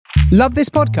Love this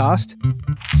podcast?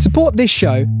 Support this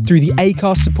show through the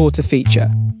Acast supporter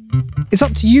feature. It's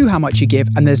up to you how much you give,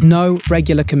 and there's no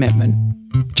regular commitment.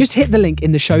 Just hit the link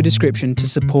in the show description to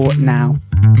support now.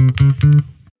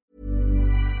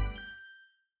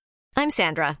 I'm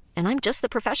Sandra, and I'm just the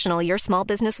professional your small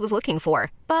business was looking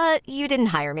for. But you didn't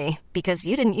hire me because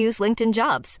you didn't use LinkedIn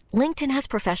Jobs. LinkedIn has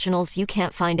professionals you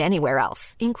can't find anywhere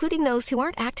else, including those who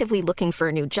aren't actively looking for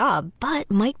a new job, but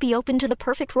might be open to the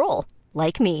perfect role,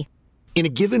 like me. In a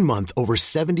given month, over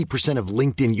 70% of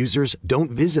LinkedIn users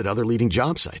don't visit other leading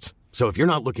job sites. So if you're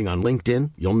not looking on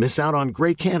LinkedIn, you'll miss out on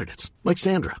great candidates like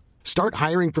Sandra. Start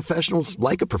hiring professionals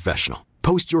like a professional.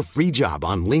 Post your free job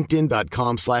on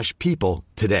linkedin.com/people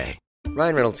today.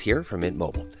 Ryan Reynolds here from Mint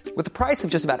Mobile. With the price of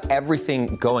just about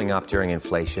everything going up during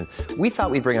inflation, we thought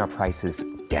we'd bring our prices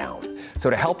down. So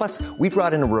to help us, we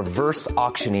brought in a reverse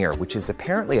auctioneer, which is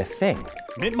apparently a thing.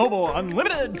 Mint Mobile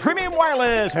Unlimited Premium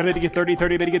Wireless. How to get 30,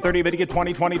 30, bit to get 30, bit to get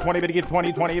 20, 20, 20, bit to get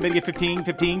 20, 20, bit to get 15,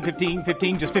 15, 15,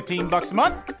 15, just $15 a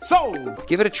month? Sold!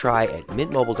 Give it a try at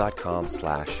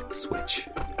mintmobile.com/switch.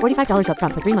 $45 up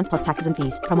front for 3 months plus taxes and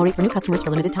fees. Promo rate for new customers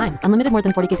for limited time. Unlimited more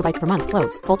than 40 gigabytes per month.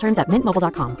 Slows full terms at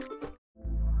mintmobile.com.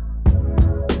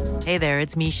 Hey there,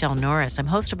 it's Michelle Norris. I'm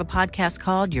host of a podcast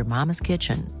called Your Mama's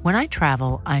Kitchen. When I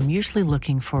travel, I'm usually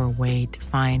looking for a way to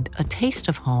find a taste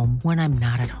of home when I'm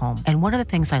not at home. And one of the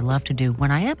things I love to do when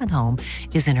I am at home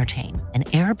is entertain. And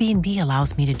Airbnb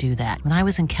allows me to do that. When I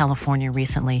was in California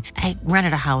recently, I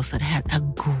rented a house that had a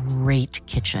great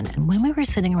kitchen. And when we were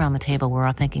sitting around the table, we were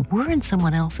all thinking, we're in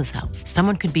someone else's house.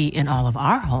 Someone could be in all of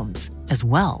our homes as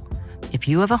well. If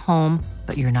you have a home,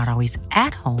 but you're not always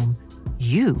at home,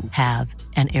 you have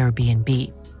an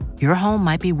Airbnb. Your home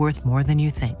might be worth more than you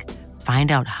think.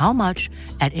 Find out how much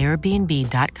at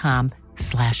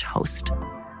airbnb.com/host.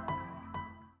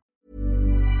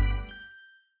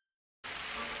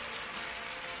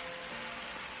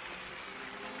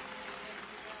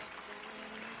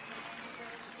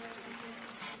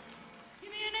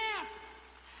 Give me an F.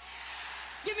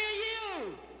 Give me a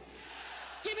U.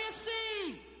 Give me a C.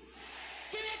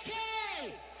 Give me a K.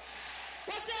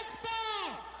 What's that spell?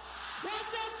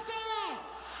 What's that spell?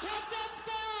 What's that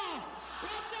spell?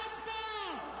 What's that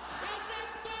spell? What's that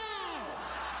spell?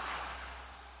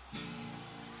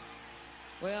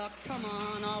 Well, come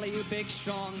on, all of you big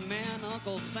strong men.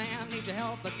 Uncle Sam needs your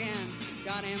help again.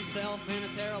 Got himself in a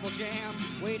terrible jam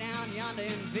way down yonder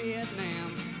in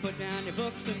Vietnam. Put down your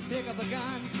books and pick up a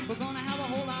gun. We're gonna have a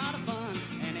whole lot of fun.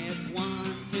 And it's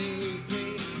 1, 2,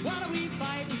 3. What are we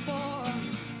fighting for?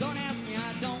 Don't ask me,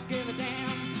 I don't give a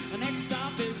damn. The next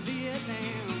stop is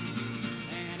Vietnam.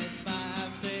 And it's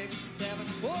 5, 6, 7.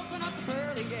 Open up the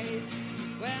pearly gates.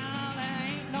 Well, there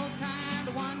ain't no time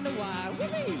to wonder why.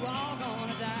 We're all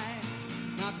gonna die.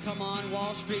 Now come on,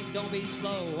 Wall Street, don't be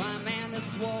slow. Why, man, this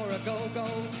is war a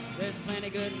go-go. There's plenty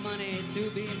good money to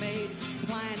be made,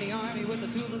 supplying the army with the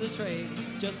tools of the trade.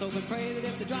 Just hope and pray that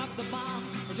if they drop the bomb,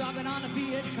 we'll drop it on the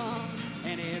Viet Cong.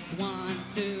 And it's 1,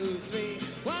 2, 3.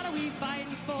 What are we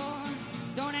fighting for?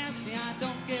 Don't ask me, I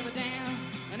don't give a damn.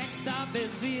 The next stop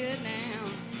is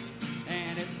Vietnam.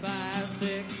 And it's 5,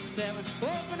 6, 7.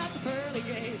 Open up the pearly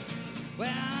gates.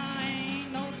 Well,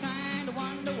 ain't no time to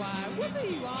wonder why. We're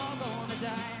all gonna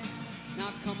die.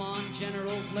 Now come on,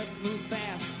 generals, let's move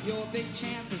fast. Your big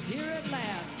chance is here at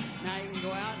last. Now you can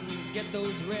go out and get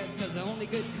those reds, cause the only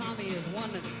good commie is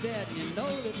one that's dead. And you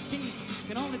know that peace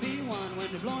can only be one when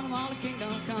they're blowing them all, the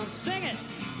kingdom comes. Sing it!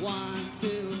 1,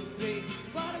 2, 3.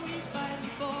 What are we fighting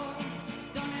for?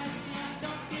 Don't ask me, I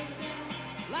don't give a damn.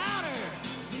 Louder!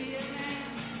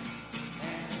 Vietnam.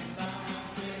 And 5,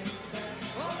 6, 7.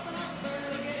 Open up the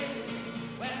pearly gates.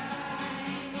 Well, I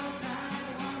ain't no time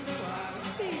to wonder why.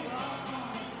 People all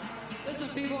gone. Listen,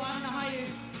 people, I don't know how you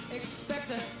expect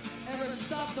to ever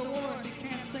stop the war if you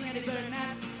can't sing any better than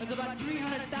that. There's about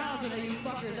 300,000 of you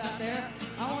fuckers out there.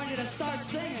 I want you to start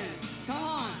singing. Come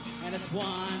on. And it's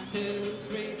 1, 2,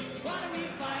 3. What are we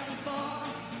fighting for?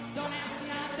 Don't ask me,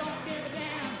 I don't give a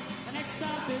damn. The next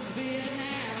stop is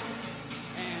Vietnam.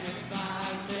 And it's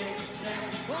 5, 6, 7.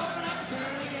 Open up the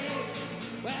pearly gates.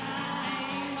 Well, I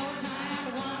ain't no time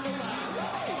to wonder why. We're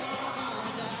all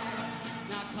gonna die.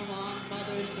 Now come on,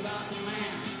 mothers throughout the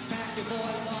land. Pack your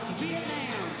boys off to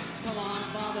Vietnam. Come on,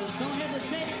 fathers, don't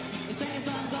hesitate. The send your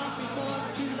sons off before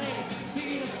it's too late.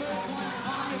 Be the first one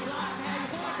on your block. Have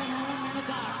your boy come home in a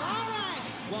box. All right.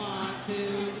 1, 2,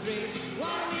 3.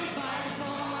 What are we fighting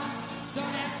for?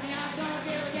 Don't ask me, I don't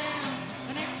give a damn.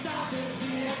 The next stop is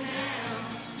Vietnam.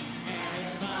 And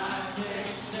it's 5,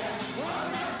 6, 7.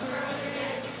 Open up pearly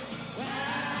gates. Well,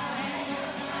 ain't no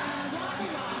time to wonder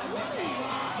why. We're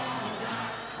all gonna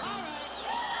die. All right.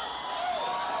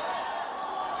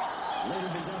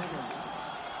 Ladies and gentlemen,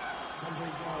 Country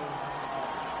Joe.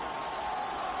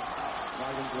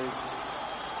 Wagon, please.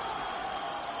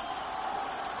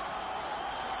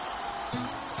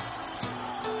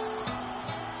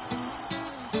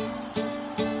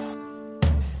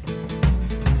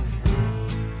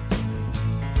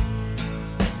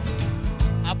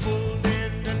 I pulled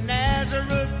into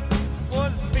Nazareth,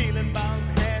 was feeling about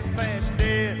half past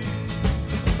dead.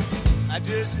 I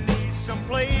just need some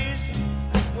place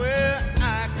where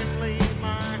I can lay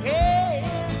my head.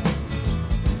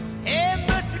 Hey,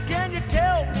 mister, can you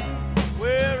tell me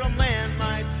where a man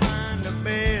might find a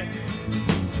bed?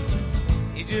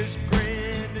 He just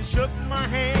grinned and shook my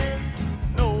hand.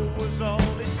 No was all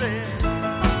he said.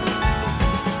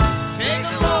 Take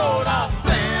a load off,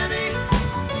 Fanny.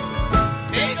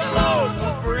 Take a load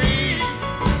for free.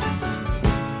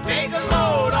 Take a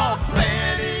load off,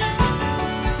 Fanny.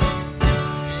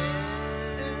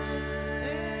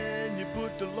 And you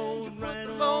put the load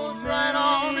right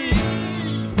on me.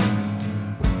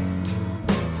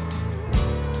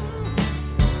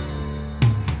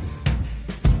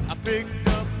 I picked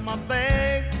up my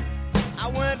bag. I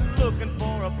went looking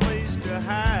for a place to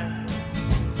hide.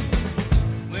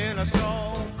 When I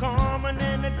saw Carmen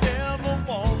and the devil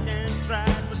walking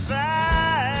side by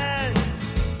side,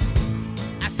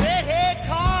 I said, hey,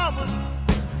 Carmen,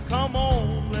 come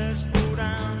on, let's go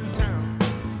downtown.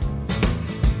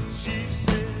 She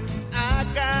said, I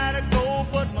gotta go,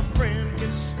 but my friend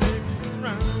can stick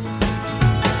around.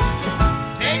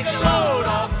 Take a load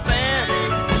off, Fanny.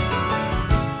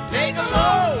 Take a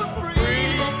load for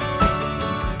free.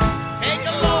 Take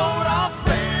a load off,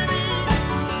 Fanny.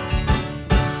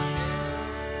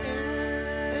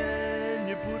 And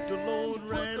you put the load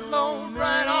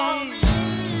right on me.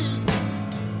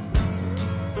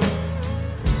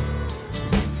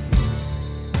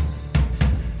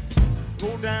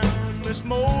 Go down, Miss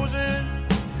Moses,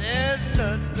 there's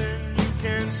nothing you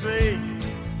can say.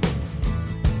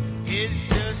 It's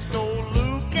just old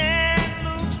Luke, and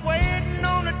Luke's waiting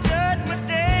on a judgment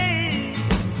day.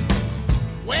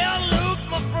 Well, Luke,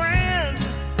 my friend,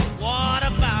 what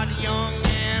about young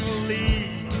Anna Lee?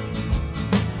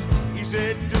 He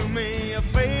said, do me a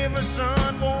favor,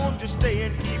 son, won't you stay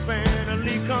and keep Anna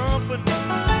Lee company?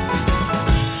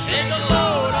 Take a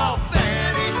load off,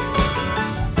 Fanny.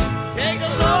 Take a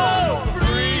load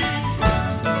free.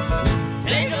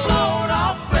 Take a load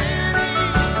off, Fanny.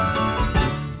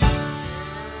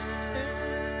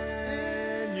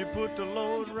 And you put the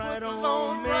load right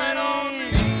on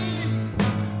me.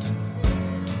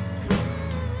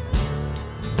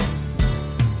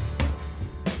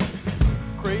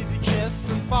 Crazy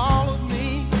Chester followed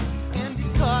me and he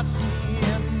caught me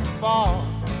in the fall.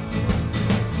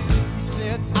 He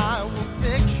said, I will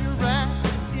fix your rat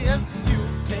if you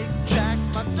take Jack,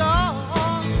 my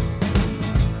dog.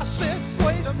 I said,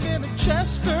 wait a minute,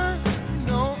 Chester, you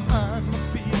know I'm a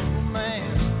peaceful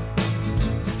man.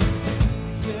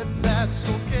 He said, that's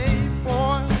okay,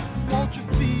 boy, won't you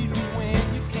feed me when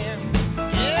you can?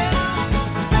 Yeah.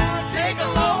 Take a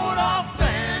load off,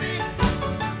 Fanny.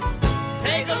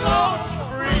 Take a load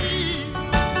free.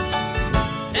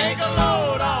 Take a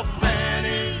load off,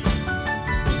 Fanny.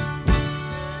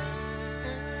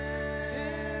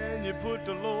 And you put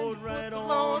the load right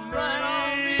on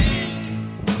me.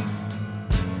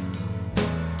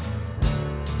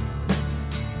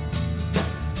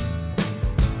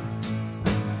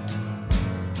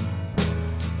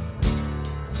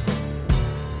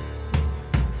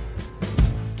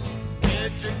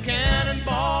 Get your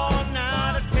cannonball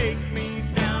now to take me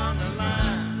down the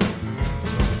line.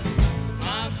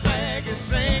 My bag is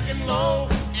sinking low,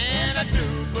 and I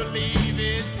do believe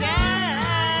it's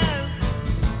time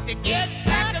to get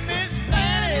back to Miss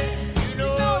Fanny. You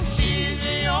know she's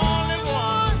the only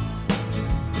one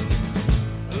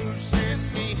who sent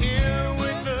me here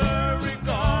with her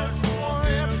regards for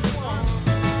everyone.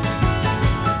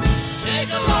 Take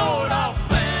a load off,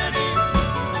 Fanny.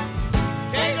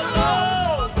 Take a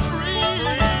load free.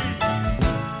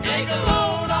 Take a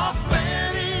load off,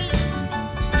 Fanny.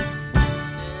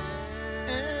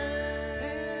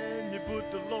 And you put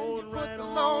the load right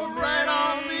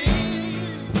on me.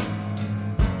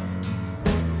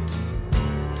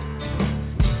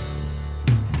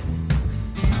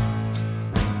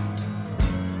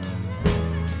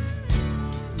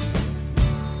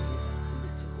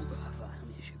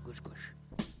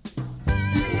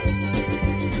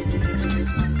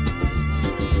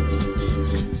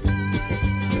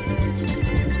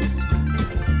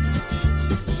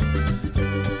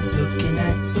 Looking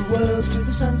at the world through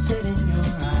the sunset in your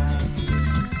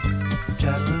eyes,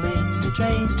 juggling the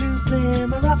train through clear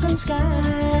Moroccan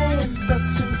skies.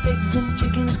 pigs and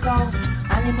chickens call.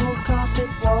 Animal carpet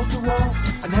wall to wall.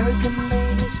 American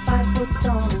ladies 5 foot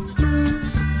tall and blue.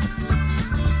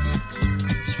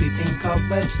 Sweeping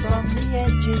cobwebs from the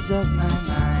edges of my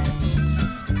mind.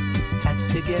 Had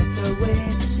to get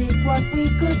away to see what we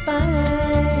could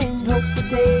find. Hope the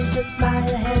days that lie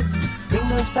ahead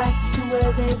bring us back to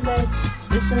where they've led.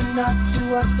 Listen not to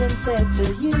what's been said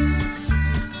to you.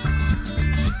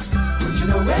 Would you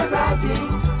know we're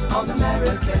riding on the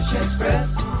Marrakesh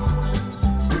Express?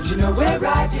 Would you know we're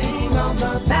riding on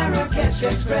the Marrakesh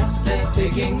Express? They're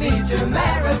taking me to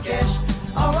Marrakesh,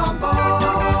 all on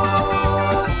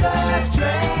board the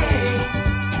train,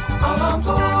 all on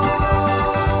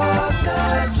board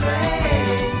the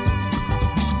train.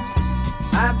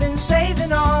 I've been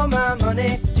saving all my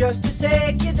money just to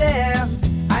take you there.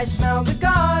 I smell the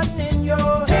garden in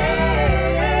your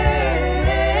hair.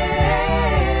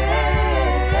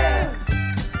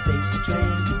 Take the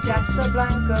train to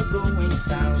Casablanca going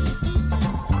south.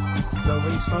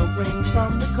 Blowing smoke rings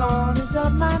from the corners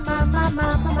of my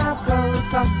mouth. Gold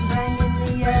buttons hang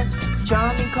in the air.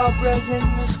 Charming cobras in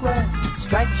the square.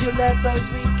 Striped leathers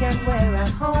we can wear at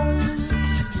home.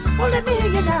 Well, let me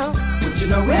hear you now. Would you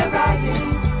know we're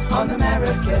riding on the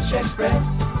Marrakesh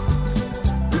Express?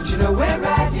 Would you know we're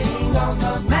riding on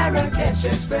the Marrakesh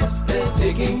Express? They're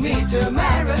taking me to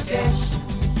Marrakesh.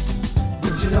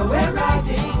 Would you know we're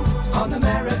riding on the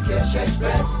Marrakesh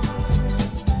Express?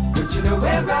 Would you know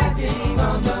we're riding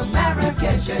on the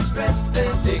Marrakesh Express?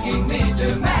 They're taking me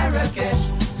to Marrakesh,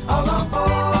 all on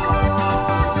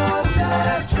board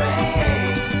the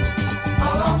train,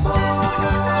 all on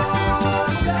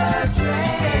board the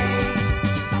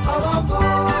train, all on board.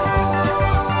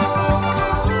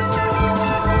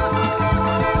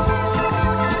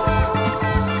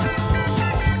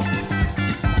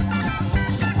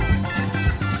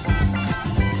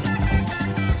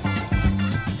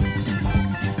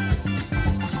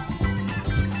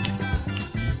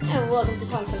 Welcome to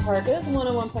In Parkas,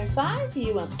 101.5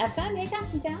 UMFM. Hey,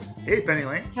 Captain Town. Hey, Penny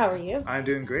Lane. How are you? I'm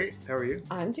doing great. How are you?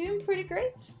 I'm doing pretty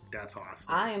great. That's awesome.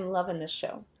 I am loving this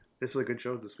show. This is a good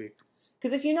show this week.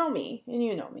 Because if you know me, and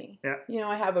you know me, yeah, you know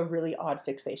I have a really odd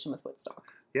fixation with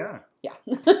Woodstock. Yeah. Yeah.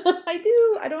 I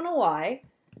do. I don't know why.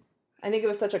 I think it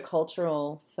was such a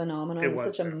cultural phenomenon. It was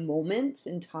such a moment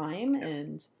in time. Yeah.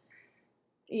 And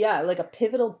yeah, like a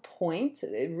pivotal point.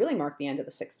 It really marked the end of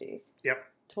the 60s. Yep.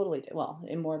 Totally did. Well,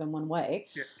 in more than one way.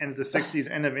 Yeah, end of the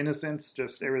 60s, end of innocence,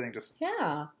 just everything just...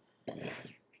 Yeah.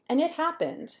 And it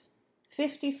happened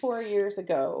 54 years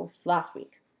ago last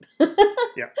week.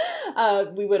 Yeah.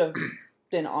 We would have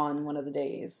been on one of the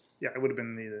days. Yeah, it would have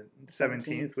been the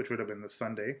 17th, which would have been the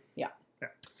Sunday. Yeah.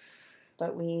 Yeah.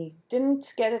 But we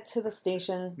didn't get it to the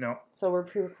station. No. So we're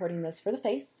pre-recording this for the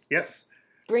face. Yes.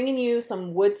 Bringing you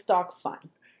some Woodstock fun.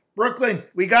 Brooklyn,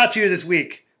 we got you this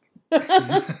week.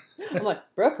 I'm like,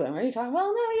 Brooklyn, what are you talking about?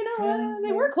 Well, no, you know,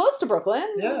 they were close to Brooklyn.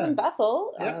 Yeah. It was in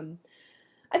Bethel. Yeah.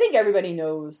 I think everybody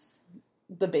knows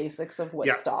the basics of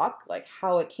Woodstock, like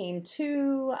how it came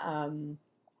to,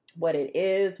 what it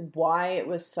is, why it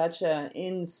was such an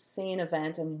insane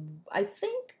event, and I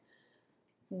think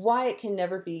why it can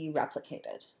never be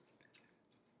replicated.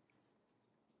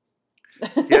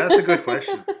 Yeah, that's a good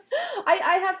question.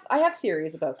 I have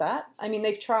theories about that. I mean,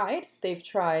 they've tried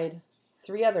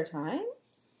 3 other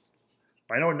times.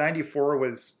 I know 94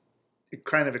 was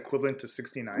kind of equivalent to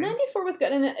 69. 94 was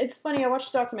good. And it's funny, I watched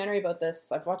a documentary about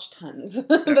this. I've watched tons.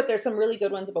 But there's some really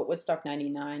good ones about Woodstock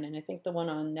 99. And I think the one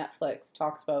on Netflix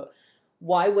talks about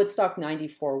why Woodstock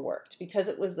 94 worked. Because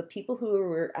it was the people who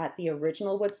were at the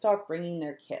original Woodstock bringing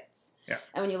their kids. Yeah.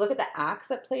 And when you look at the acts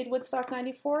that played Woodstock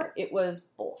 94, it was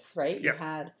both, right? Yeah. You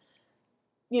had...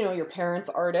 you know, your parents'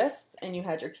 artists and you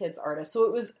had your kids' artists. So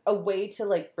it was a way to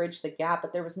like bridge the gap,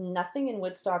 but there was nothing in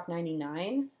Woodstock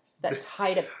 99 that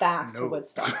tied it back to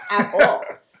Woodstock at all.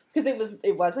 Because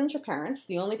it wasn't your parents.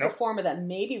 The only performer that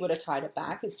maybe would have tied it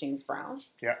back is James Brown.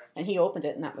 Yeah. And he opened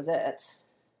it and that was it.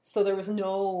 So there was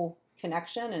no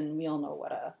connection, and we all know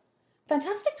what a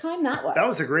fantastic time that was. That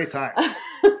was a great time.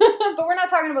 But we're not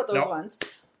talking about those ones.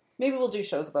 Maybe we'll do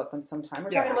shows about them sometime.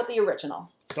 We're talking about the original.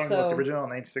 Talking about the original in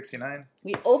 1969.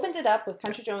 We opened it up with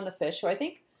Country Joe and the Fish, who I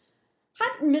think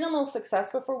had minimal success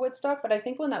before Woodstock, but I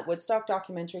think when that Woodstock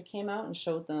documentary came out and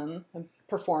showed them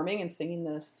performing and singing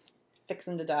this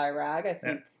Fixin' to Die rag, I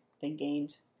think they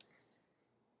gained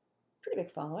a pretty big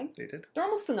following. They did. They're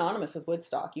almost synonymous with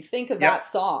Woodstock. You think of that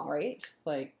song, right?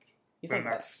 Like, you think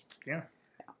of it. Yeah.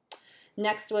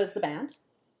 Next was the band.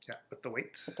 Yeah, With the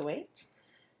Weight. With the Weight.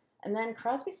 And then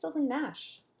Crosby, Stills, and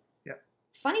Nash. Yeah.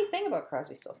 Funny thing about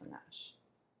Crosby, Stills, and Nash.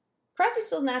 Crosby,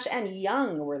 Stills, Nash, and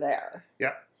Young were there.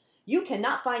 Yeah. You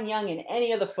cannot find Young in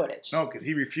any of the footage. No, because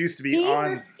he refused to be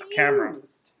on camera.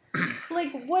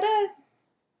 Like, what a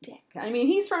dick. I mean,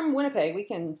 he's from Winnipeg. We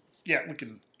can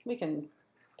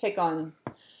pick on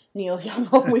Neil Young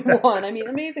all we want. I mean,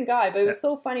 amazing guy, but it was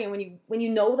so funny. And when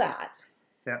you know that,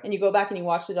 and you go back and you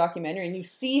watch the documentary and you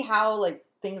see how like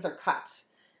things are cut,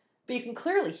 but you can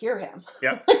clearly hear him.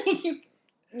 Yeah.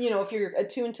 You know, if you're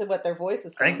attuned to what their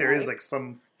voices sound I think there is like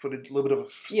some footage, a little bit of a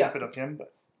snippet of him,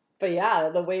 but yeah,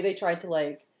 the way they tried to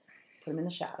like put him in the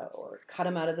shadow or cut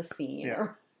him out of the scene,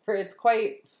 or it's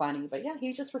quite funny. But yeah,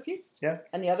 he just refused. Yeah.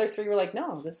 And the other three were like,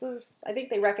 no, this is. I think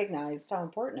they recognized how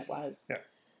important it was. Yeah.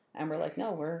 And we're like,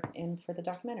 no, we're in for the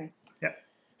documentary. Yeah.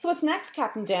 So what's next,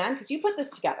 Captain Dan? Because you put this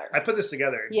together. I put this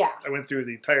together. Yeah. I went through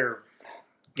the entire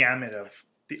gamut of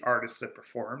the artists that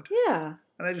performed. Yeah.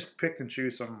 And I just picked and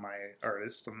choose some of my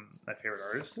artists, some of my favorite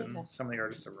artists, and some of the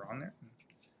artists that were on there.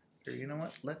 And you know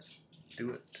what? Let's do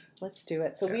it. Let's do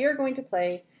it. So we are going to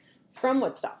play from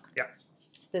Woodstock. Yeah.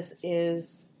 This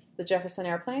is the Jefferson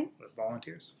Airplane. With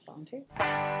Volunteers. Volunteers.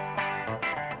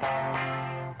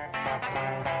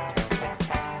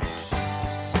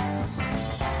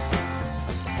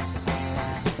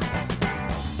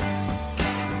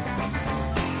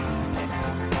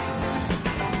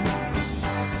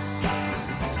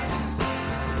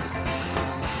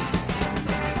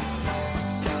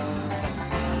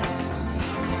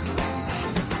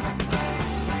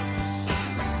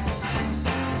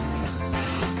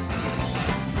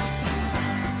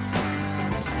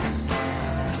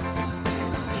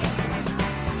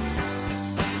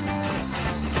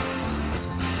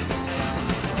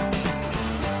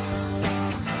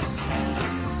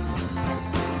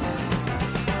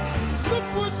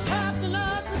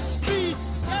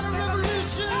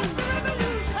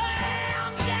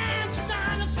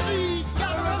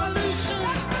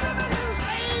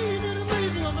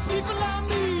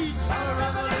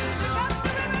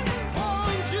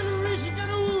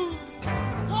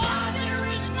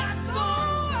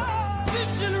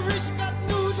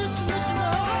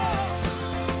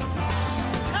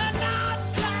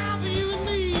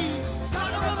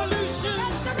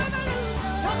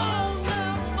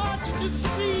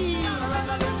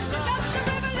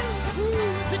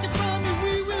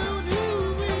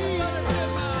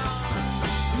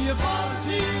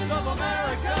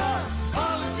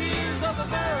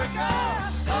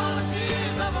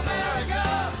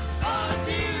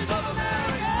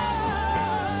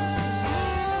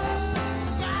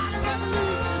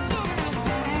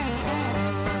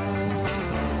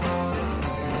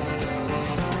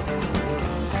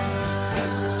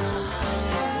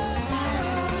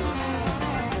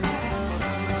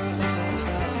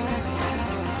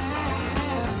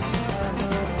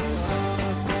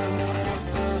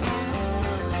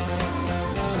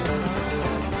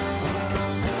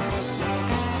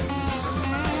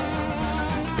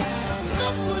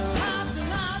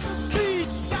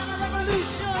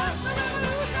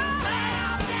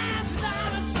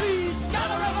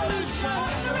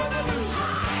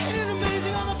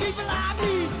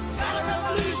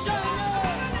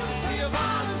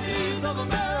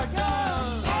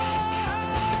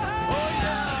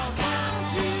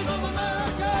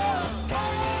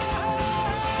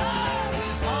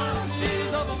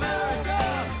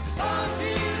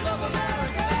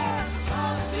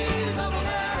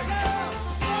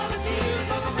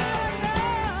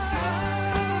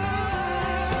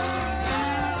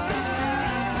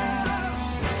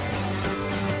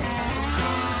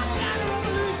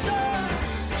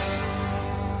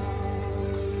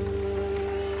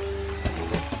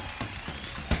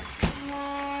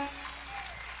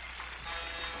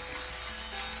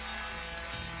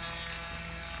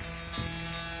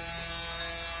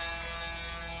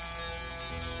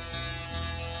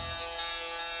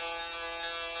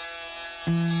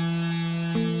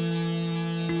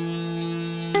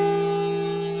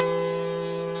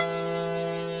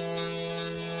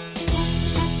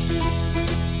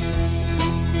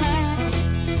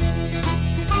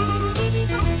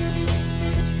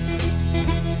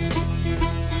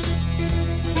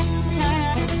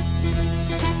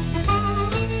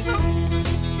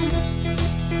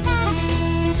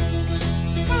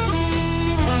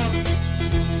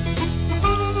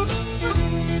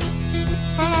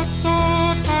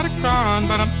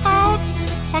 But I'm out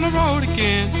on the road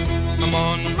again. I'm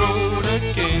on the road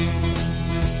again.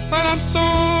 But I'm so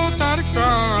tired of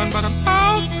crying. But I'm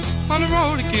out on the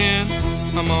road again.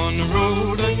 I'm on the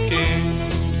road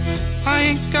again. I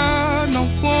ain't got no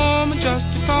woman just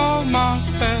to call my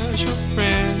special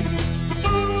friend.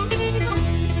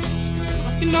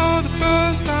 You know, the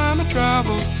first time I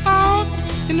traveled out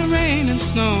in the rain and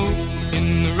snow,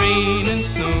 in the the rain and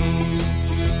snow.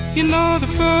 You know, the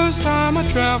first time I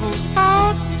traveled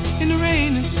out in the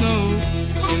rain and snow,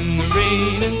 in the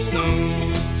rain and snow,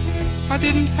 I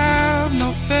didn't have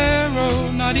no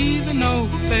pharaoh, not even no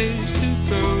place to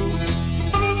go.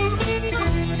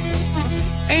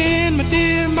 And my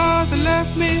dear mother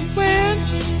left me when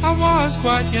I was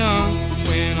quite young,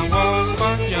 when I was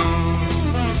quite young.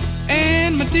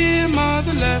 And my dear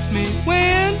mother left me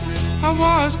when I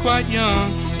was quite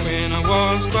young, when I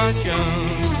was quite young.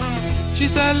 She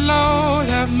said, Lord,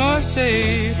 have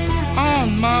mercy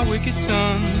on my wicked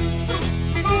son.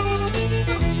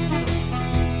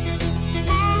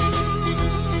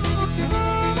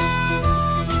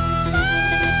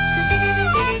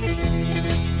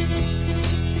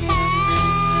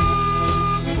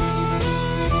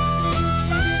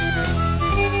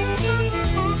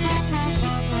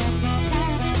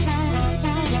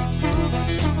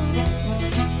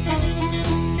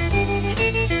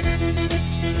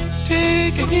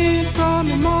 Take a hint from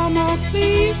me, mama,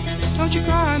 please. Don't you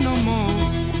cry no more.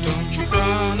 Don't you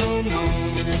cry no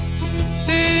more.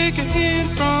 Take a hint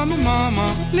from me, mama,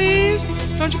 please.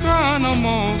 Don't you cry no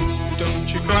more.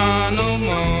 Don't you cry no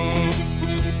more.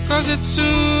 'Cause it's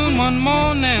soon one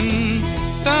morning.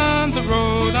 Down the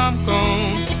road I'm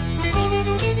gone.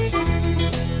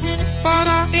 But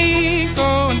I ain't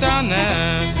going down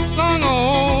that long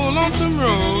old lonesome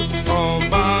road all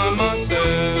by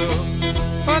myself.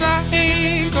 But I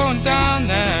ain't going down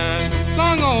that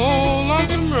long old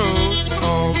lonesome road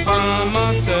all by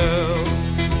myself.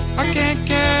 I can't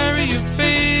carry you,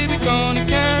 baby, gonna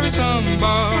carry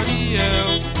somebody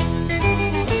else.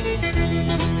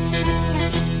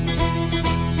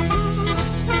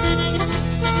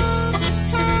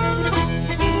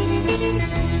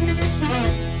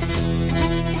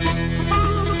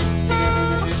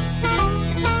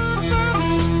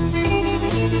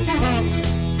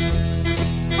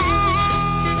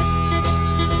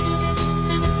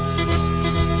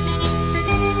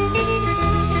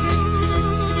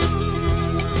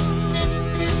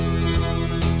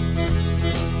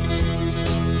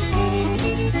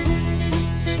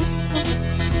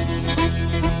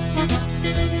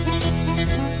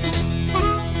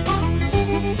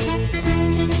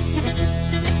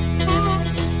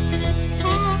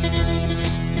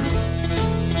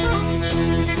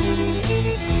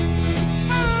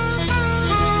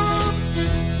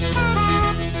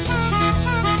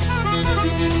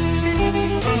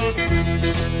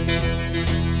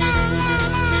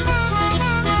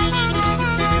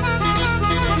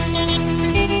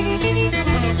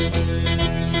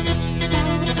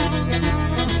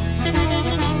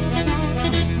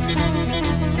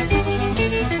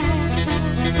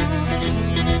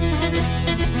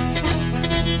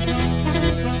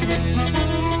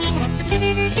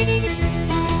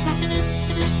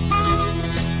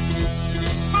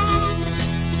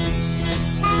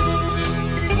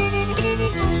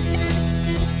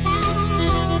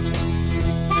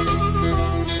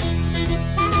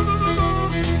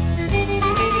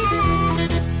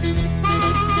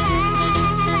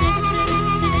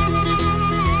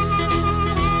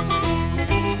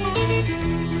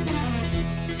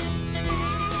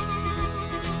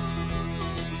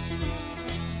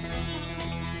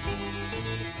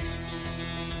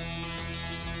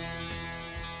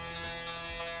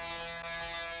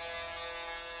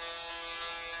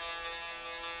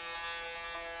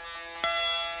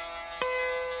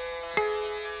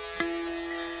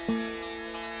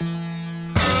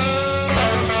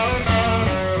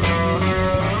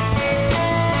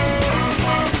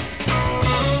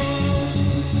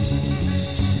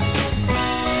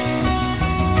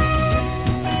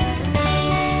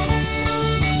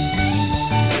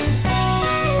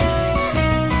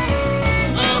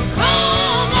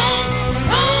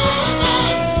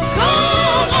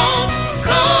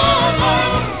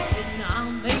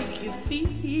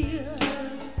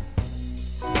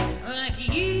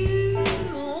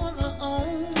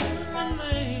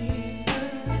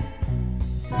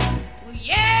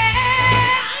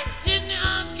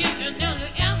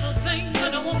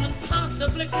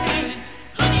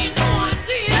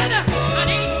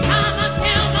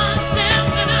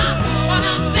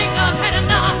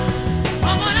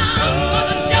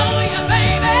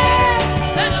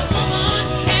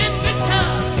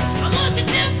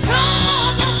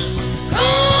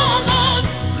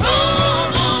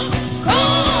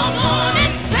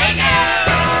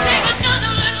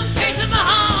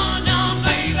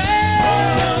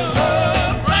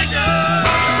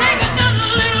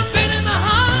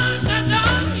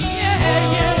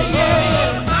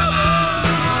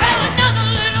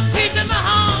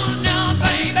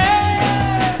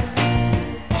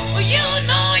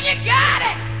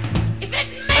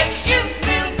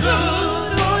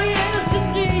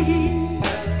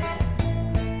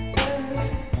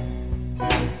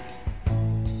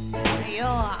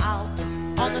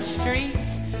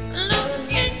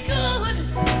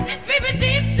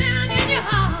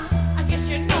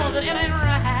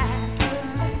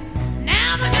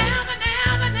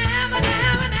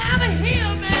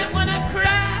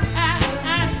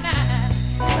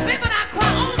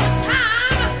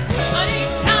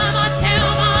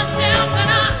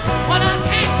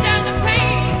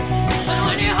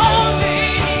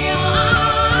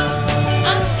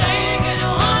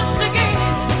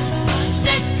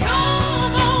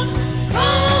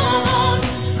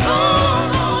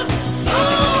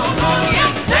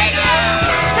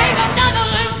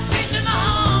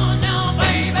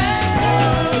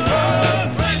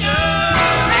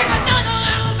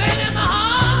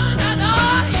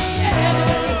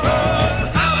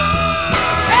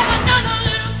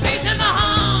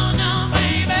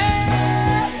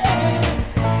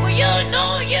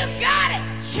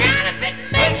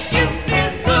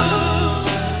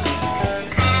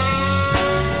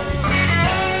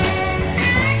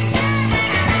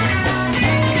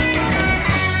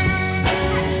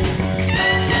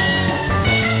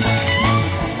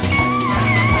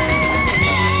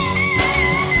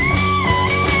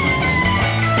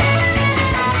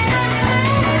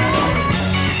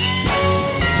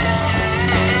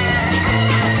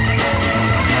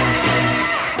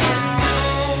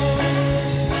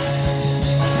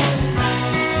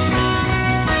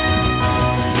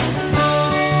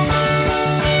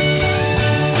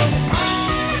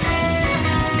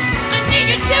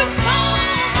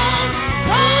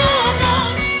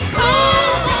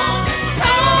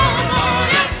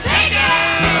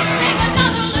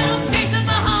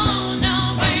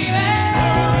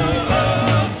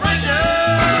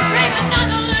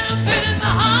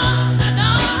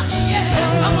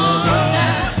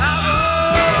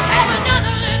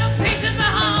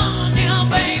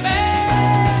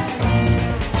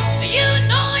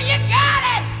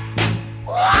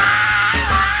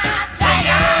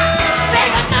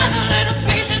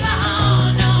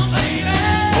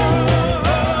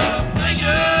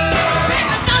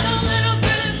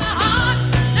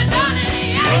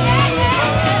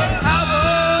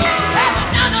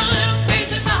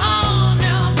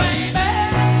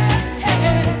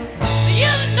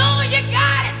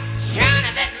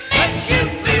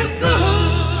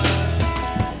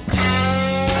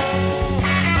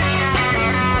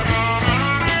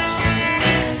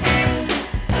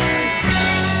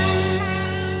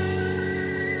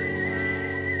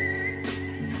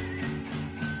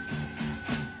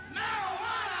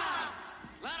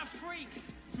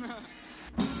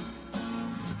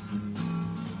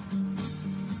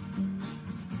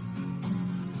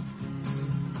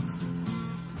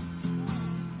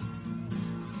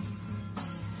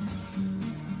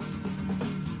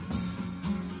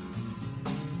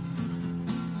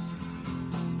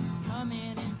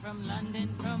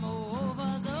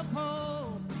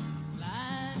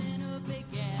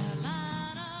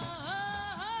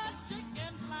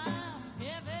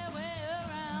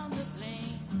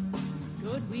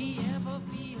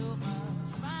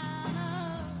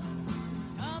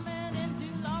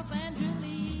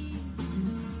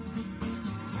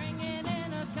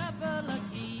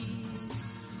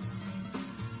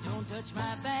 Touch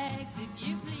my bags if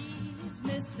you please,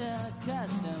 Mr.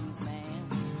 Customs Man.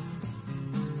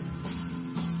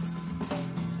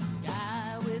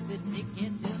 Guy with the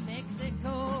ticket to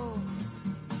Mexico.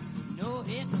 No,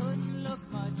 it couldn't look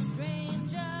much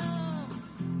stranger.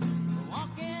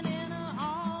 Walking in a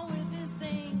hall with his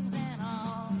things and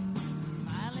all.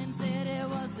 Smiling said it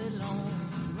was a lone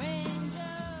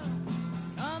ranger.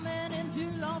 Coming into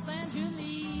Los Angeles.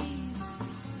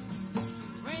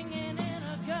 Bringing in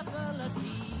a couple of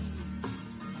keys.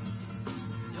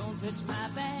 Don't touch my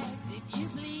bags if you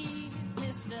please,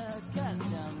 Mr.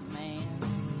 Customs Man.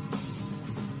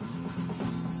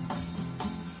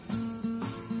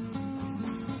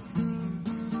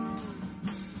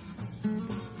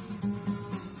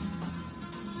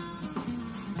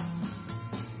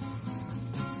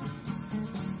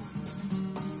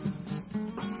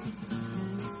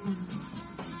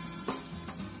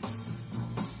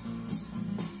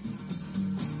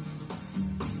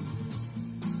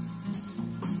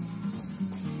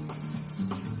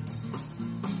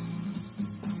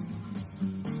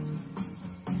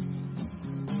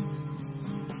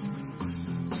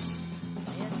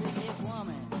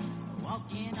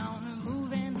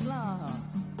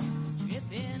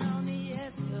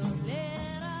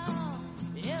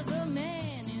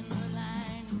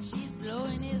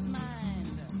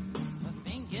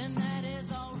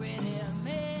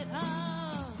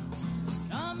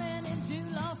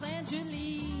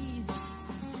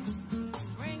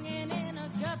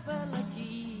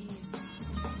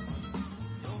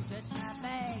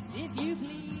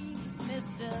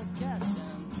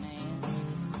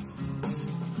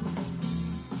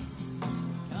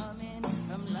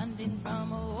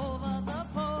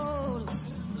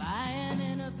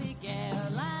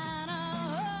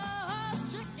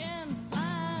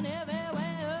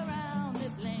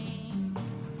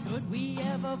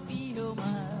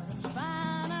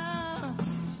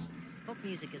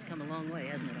 Music has come a long way,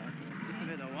 hasn't it, Arthur? Just a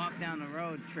bit of a walk down the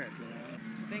road trip, you know.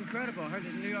 It's incredible. I heard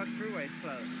that the New York Thruway's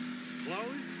closed.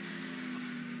 Closed?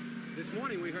 This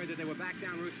morning we heard that they were back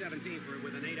down Route 17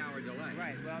 with an 8-hour delay.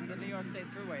 Right, well, the New York State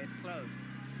Thruway is closed.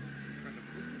 That's incredible.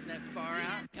 Isn't that far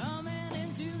out? Coming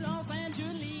into Los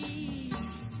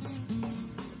Angeles.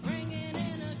 Bringing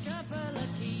in a couple of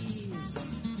keys.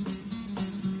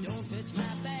 Don't touch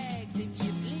my bags if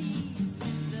you please,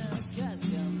 Mr.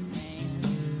 Customs Man.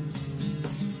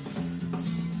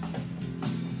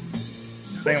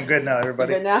 I think I'm good now,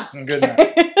 everybody. You're good now? I'm good now.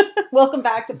 Welcome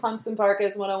back to Punks and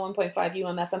Parkas 101.5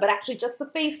 UMFM, but actually just the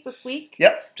face this week.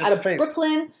 Yep, just out the of face.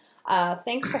 Brooklyn.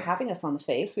 Thanks for having us on the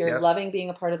Face. We are Yes. loving being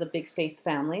a part of the Big Face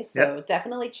family. So Yep.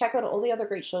 definitely check out all the other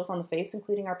great shows on the Face,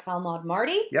 including our pal Maud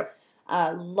Marty. Yep.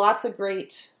 Lots of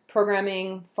great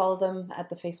programming. Follow them at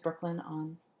the Face Brooklyn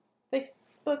on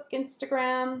Facebook,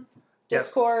 Instagram, Yes.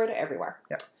 Discord, everywhere.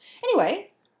 Yep.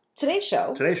 Anyway, Today's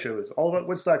show is all about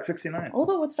Woodstock 69. All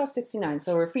about Woodstock 69.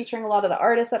 So we're featuring a lot of the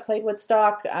artists that played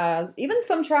Woodstock. Even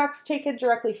some tracks taken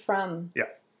directly from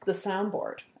the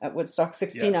soundboard at Woodstock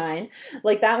 69. Yes.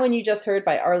 Like that one you just heard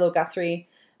by Arlo Guthrie.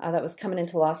 That was coming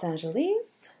into Los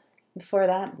Angeles. Before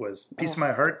that was Piece of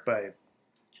My Heart by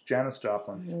Janis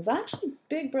Joplin. It was actually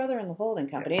Big Brother and the Holding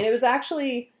Company. Yes. And it was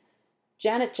actually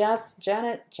Janet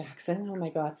Jackson. Oh my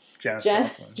God.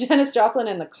 Janis Joplin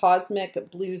and the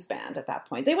Cosmic Blues Band at that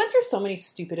point. They went through so many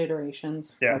stupid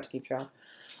iterations. It's hard to keep track.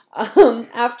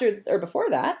 Before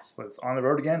that was On the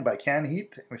Road Again by Can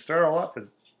Heat. We started all off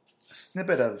with a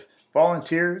snippet of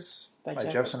Volunteers by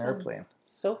Jefferson Airplane.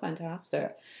 So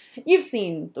fantastic. Yeah. You've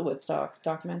seen the Woodstock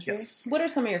documentary. Yes. What are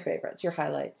some of your favorites, your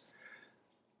highlights?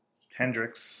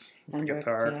 Hendrix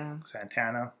guitar,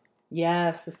 Santana.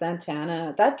 Yes, the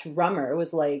Santana. That drummer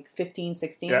was like 15,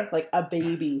 16, like a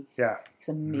baby. Yeah. He's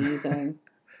amazing.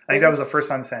 I think that was the first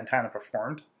time Santana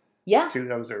performed. Yeah. Too.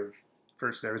 That was their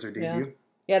debut.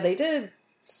 Yeah, they did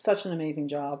such an amazing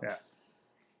job. Yeah.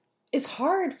 It's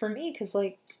hard for me because,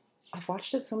 like, I've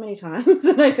watched it so many times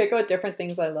and I pick out different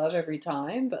things I love every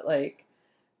time. But, like,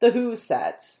 the Who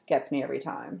set gets me every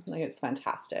time. Like, it's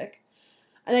fantastic.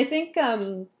 And I think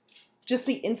just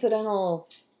the incidental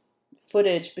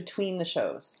footage between the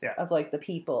shows of like the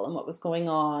people and what was going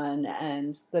on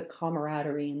and the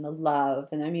camaraderie and the love.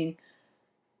 And I mean,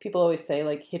 people always say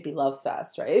like hippie love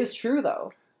fest, right? It was true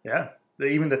though. Yeah.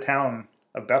 Even the town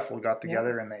of Bethel got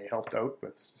together and they helped out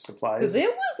with supplies. Because it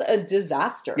was a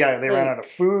disaster. Yeah, they ran out of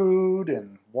food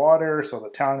and water, so the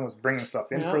town was bringing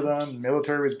stuff in for them. The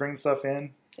military was bringing stuff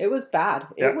in. It was bad.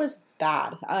 It was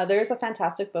bad. There's a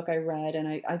fantastic book I read, and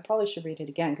I probably should read it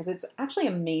again because it's actually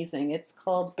amazing. It's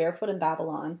called Barefoot in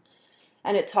Babylon,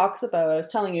 and it talks about, I was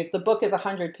telling you, if the book is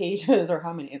 100 pages, or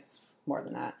how many, it's more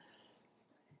than that.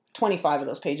 25 of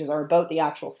those pages are about the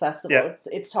actual festival. Yeah.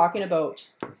 It's talking about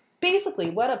basically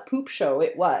what a poop show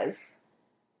it was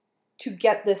to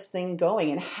get this thing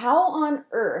going, and how on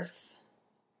earth,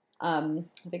 I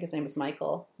think his name was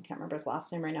Michael, I can't remember his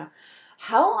last name right now,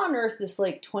 how on earth this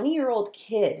like 20-year-old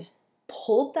kid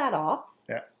pulled that off.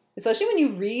 Yeah. Especially when you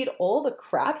read all the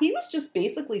crap. He was just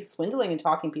basically swindling and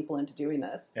talking people into doing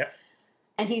this. Yeah.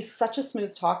 And he's such a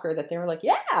smooth talker that they were like,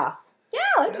 yeah, I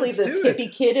believe this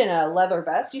hippie kid in a leather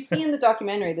vest. You see in the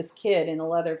documentary this kid in a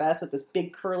leather vest with this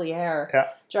big curly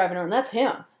hair driving around. That's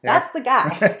him. Yeah. That's the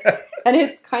guy. And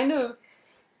it's kind of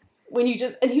when you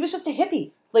just, and he was just a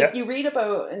hippie. Like you read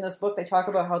about in this book, they talk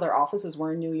about how their offices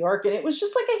were in New York, and it was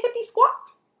just like a hippie squat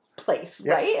place,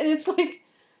 right? And it's like,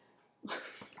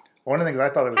 one of the things I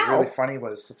thought that was really funny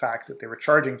was the fact that they were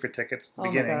charging for tickets at the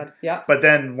beginning. My God. Yeah. But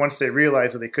then once they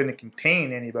realized that they couldn't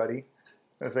contain anybody,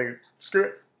 I was like, screw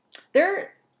it.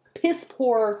 They're piss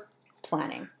poor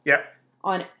planning. Yeah.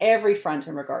 On every front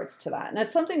in regards to that, and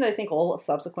that's something that I think all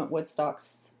subsequent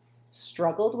Woodstocks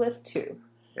struggled with too.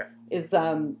 Yeah. Is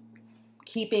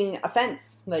keeping a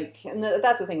fence, like, and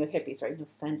that's the thing with hippies, right? No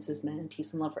fences, man,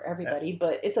 peace and love for everybody,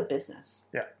 but it's a business.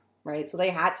 Yeah. Right? So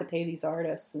they had to pay these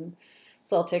artists and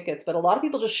sell tickets, but a lot of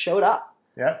people just showed up.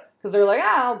 Yeah. Because they're like,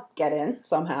 I'll get in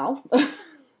somehow.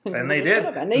 and they did.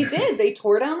 And they did. They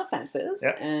tore down the fences,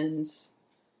 and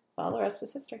well, the rest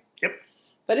is history. Yep.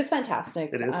 But it's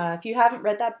fantastic. It is. If you haven't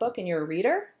read that book and you're a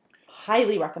reader,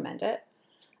 highly recommend it.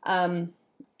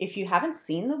 If you haven't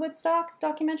seen the Woodstock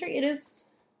documentary, it is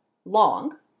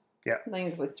long. Yeah. I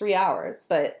think it's like 3 hours,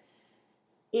 but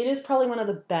it is probably one of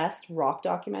the best rock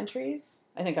documentaries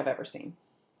I think I've ever seen.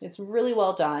 It's really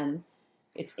well done.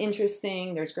 It's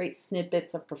interesting. There's great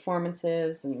snippets of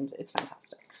performances, and it's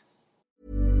fantastic.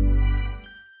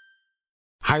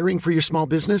 Hiring for your small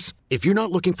business? If you're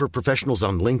not looking for professionals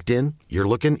on LinkedIn, you're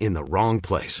looking in the wrong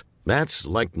place. That's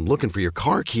like looking for your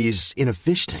car keys in a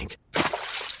fish tank.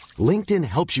 LinkedIn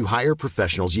helps you hire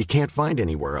professionals you can't find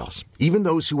anywhere else, even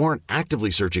those who aren't actively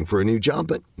searching for a new job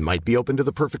but might be open to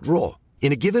the perfect role.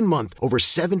 In a given month, over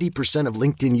 70% of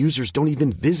LinkedIn users don't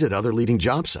even visit other leading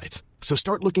job sites. So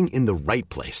start looking in the right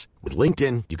place. With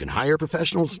LinkedIn, you can hire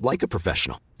professionals like a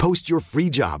professional. Post your free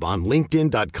job on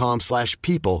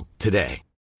linkedin.com/people today.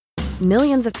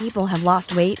 Millions of people have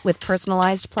lost weight with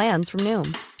personalized plans from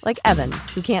Noom. Like Evan,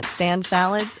 who can't stand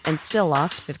salads and still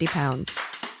lost 50 pounds.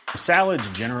 Salads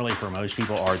generally for most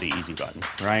people are the easy button,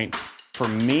 right? For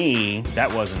me,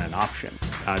 that wasn't an option.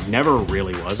 I never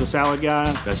really was a salad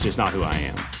guy. That's just not who I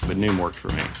am. But Noom worked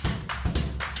for me.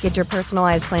 Get your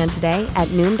personalized plan today at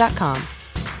Noom.com.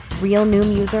 Real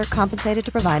Noom user compensated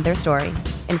to provide their story.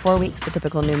 In 4 weeks, the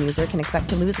typical Noom user can expect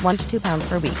to lose 1 to 2 pounds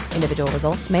per week. Individual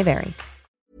results may vary.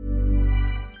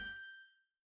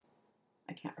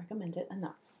 I can't recommend it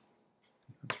enough.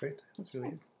 That's right. That's really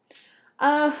good.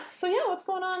 So yeah, what's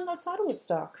going on outside of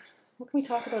Woodstock? What can we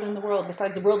talk about in the world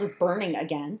besides the world is burning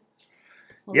again?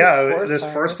 Well, there's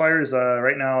forest fires.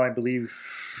 Right now, I believe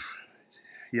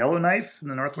Yellowknife in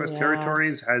the Northwest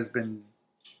Territories has been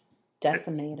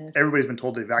decimated. Everybody's been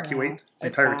told to evacuate. The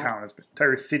entire bad. town,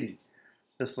 entire city.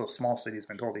 This little small city has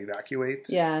been told to evacuate.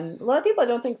 Yeah, and a lot of people I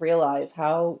don't think realize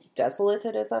how desolate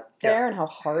it is up there and how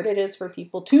hard it is for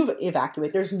people to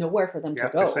evacuate. There's nowhere for them to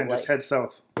go. They're saying just head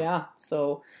south. Yeah,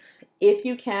 so if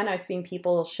you can, I've seen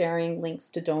people sharing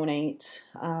links to donate.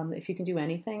 If you can do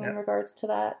anything in regards to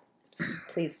that,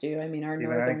 please do. I mean, our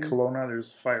Even northern... in Kelowna,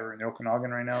 there's a fire in Okanagan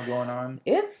right now going on.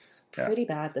 It's pretty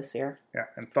bad this year. Yeah,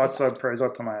 and thoughts of prayers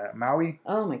out to my Maui.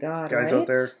 Oh my God, guys right? out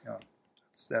there.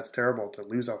 That's terrible to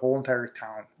lose a whole entire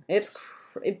town.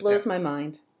 It blows my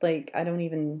mind. Like, I can't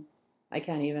even,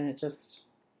 it's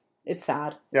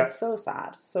sad. Yeah. It's so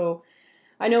sad. So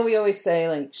I know we always say,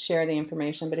 like, share the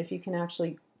information, but if you can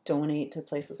actually donate to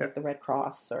places like the Red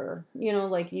Cross or,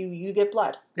 like you get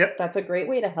blood. Yep. That's a great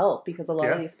way to help because a lot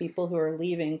of these people who are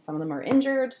leaving, some of them are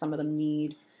injured, some of them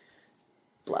need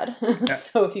blood.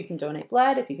 So if you can donate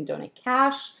blood, if you can donate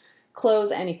cash,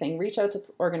 clothes, anything, reach out to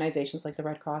organizations like the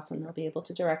Red Cross and they'll be able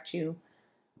to direct you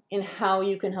in how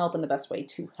you can help and the best way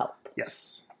to help.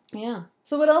 Yes. Yeah.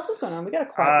 So what else is going on? We got a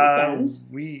quiet weekend.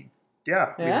 We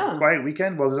have a quiet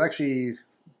weekend. Well, there's actually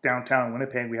downtown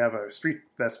Winnipeg, we have a street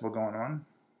festival going on.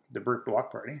 The Burt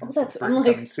Block Party. Oh, that's I'm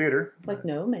like Theater. Like,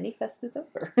 no, Mini Fest is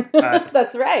over.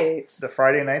 That's right. The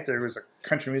Friday night there was a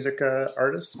country music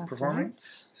artist performing. Right.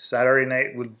 Saturday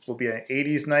night will be an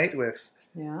 80s night with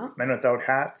Men Without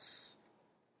Hats.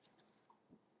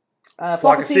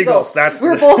 Flock of Seagulls.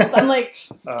 We're both. I'm like,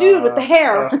 dude with the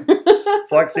hair.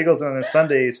 Flock of Seagulls, and then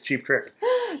Sunday is Cheap Trick.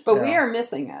 But we are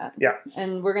missing it. Yeah.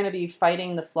 And we're going to be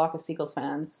fighting the Flock of Seagulls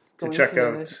fans. Going check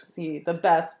to out. See the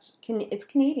best. It's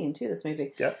Canadian too, this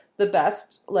movie. Yeah. The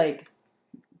best,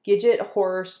 Gidget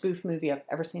horror spoof movie I've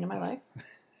ever seen in my life.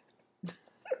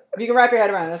 If you can wrap your head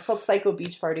around it. It's called Psycho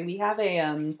Beach Party. We have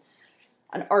an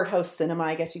art house cinema,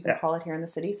 I guess you can call it here in the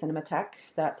city,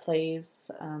 Cinematheque, that plays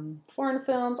foreign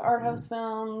films, art house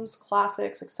films,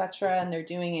 classics, etc. And they're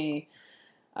doing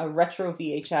a retro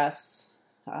VHS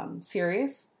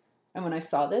series. And when I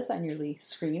saw this, I nearly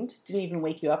screamed. Didn't even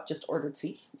wake you up, just ordered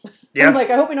seats. Yeah. I'm like,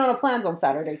 I hope we don't have plans on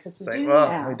Saturday, because we do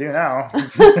now. We do now.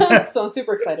 So I'm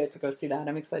super excited to go see that.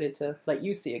 I'm excited to let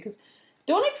you see it, because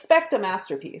don't expect a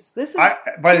masterpiece. This is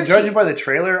judging by the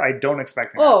trailer, I don't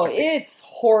expect a masterpiece. Oh, it's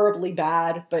horribly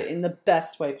bad, but in the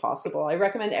best way possible. I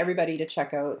recommend everybody to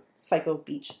check out Psycho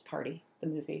Beach Party, the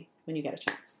movie, when you get a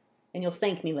chance. And you'll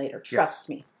thank me later. Trust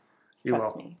me.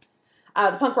 Trust me.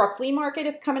 The Punk Rock Flea Market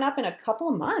is coming up in a couple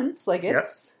of months.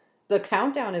 The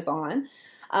countdown is on.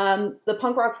 The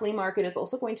Punk Rock Flea Market is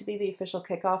also going to be the official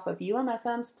kickoff of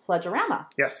UMFM's Pledgeorama.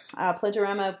 Yes.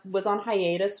 Pledgeorama was on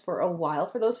hiatus for a while.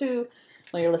 For those who,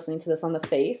 you're listening to this on the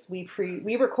Face, we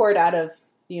record out of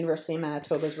the University of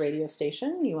Manitoba's radio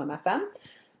station, UMFM.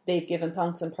 They've given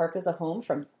Punks and Parkas a home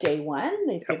from day one.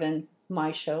 They've given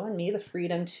my show and me the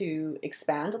freedom to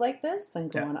expand like this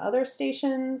and go on other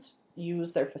stations,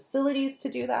 use their facilities to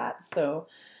do that. So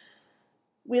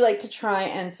we like to try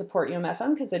and support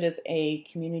UMFM because it is a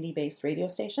community-based radio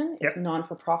station. It's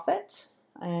non-for-profit,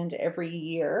 and every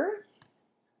year,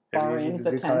 barring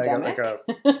the pandemic,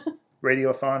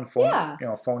 radiothon,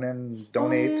 phone in,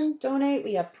 donate.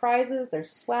 We have prizes.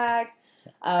 There's swag.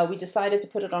 We decided to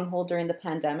put it on hold during the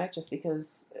pandemic just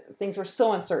because things were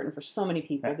so uncertain for so many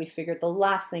people. We figured the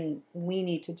last thing we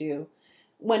need to do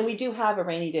when we do have a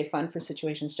rainy day fund for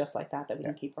situations just like that we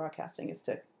can keep broadcasting is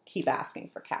to keep asking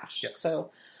for cash. Yes.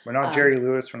 So we're not Jerry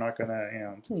Lewis. We're not going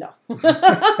to, No.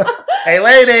 Hey,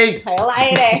 lady! Hey,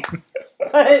 lady!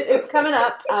 But it's coming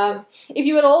up. If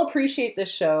you would all appreciate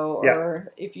this show,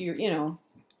 or if you,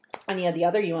 any of the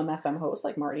other UMFM hosts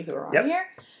like Marty who are on here,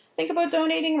 think about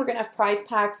donating. We're going to have prize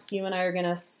packs. You and I are going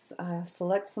to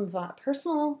select some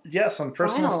personal some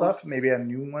personal stuff. Maybe a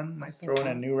new one. Might throw in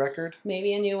a new record.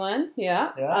 Maybe a new one.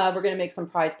 Yeah. We're going to make some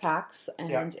prize packs.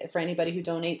 And for anybody who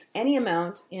donates any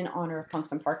amount in honor of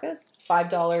Punks and Parkas, $5,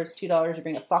 $2, you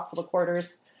bring a sock full of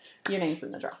quarters, your name's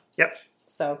in the draw. Yep.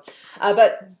 So,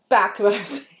 but back to what I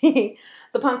was saying.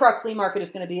 The Punk Rock Flea Market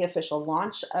is going to be the official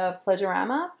launch of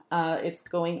Pledgeorama. It's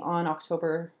going on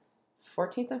October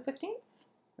 14th and 15th.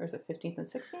 Or is it 15th and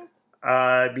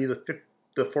 16th? It'd be the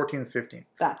 14th and 15th.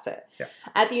 That's it. Yeah.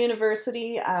 At the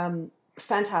university,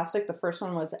 fantastic. The first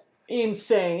one was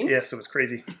insane. Yes, it was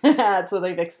crazy. So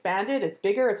they've expanded. It's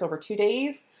bigger. It's over 2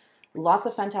 days. Lots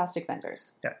of fantastic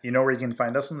vendors. Yeah. You know where you can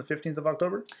find us on the 15th of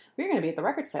October? We're going to be at the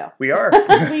record sale. We are.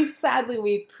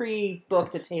 we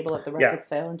pre-booked a table at the record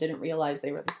sale and didn't realize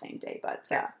they were the same day.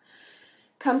 But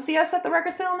come see us at the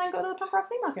record sale and then go to the punk rock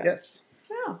flea market. Yes.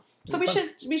 Yeah. So we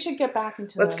should get back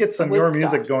into. Let's get some your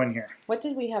music going here. What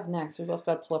did we have next? We both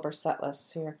got to pull up our set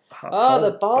lists here. Paul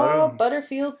the Ball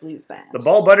Butterfield Blues Band. The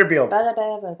Ball Butterfield.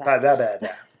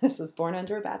 This is Born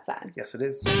Under a Bad Sign. Yes, it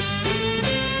is.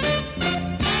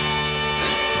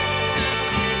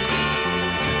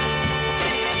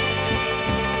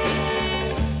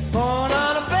 Born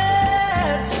on a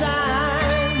bad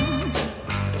sign.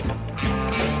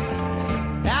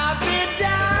 I've been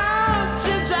down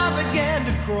since I began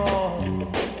to crawl.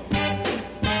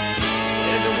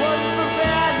 If it wasn't for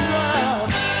bad luck,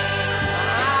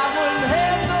 I wouldn't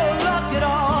have no luck at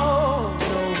all.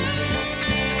 No.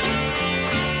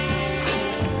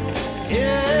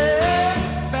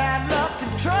 Yeah, bad luck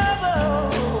and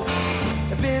trouble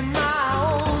have been my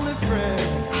only friend.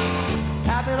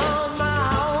 I've been on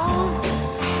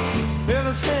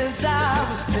ever since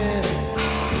I was 10,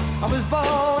 I was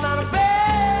born on a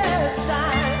bad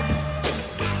sign.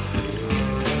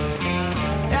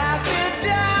 I've been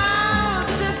down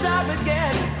since I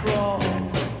began to crawl.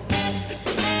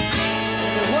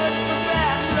 And it wasn't for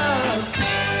bad luck,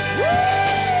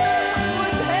 I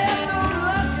wouldn't have no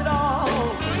luck at all.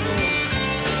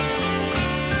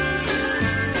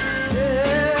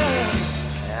 Yeah,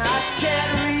 I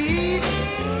can't read,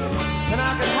 and I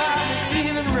can hardly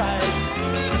even write.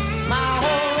 My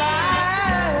whole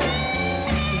life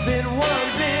has been one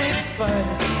big fight.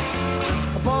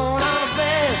 Born on a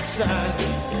bad side.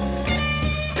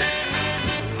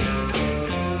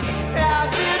 I've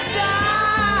been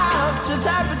down since I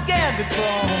began to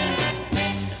crawl.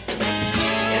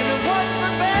 And if it wasn't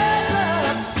for bad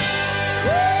luck,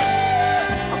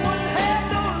 I wouldn't have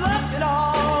no luck at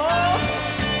all.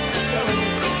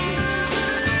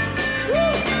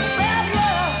 Bad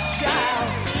luck, child.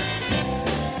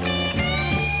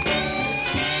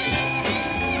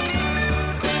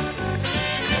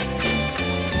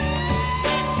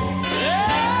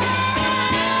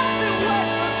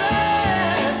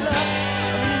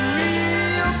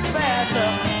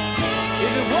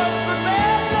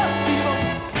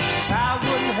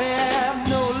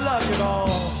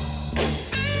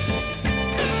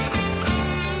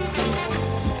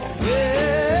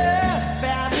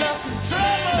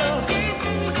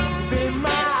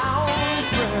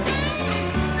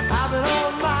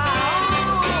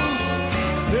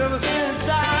 Ever since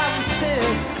I was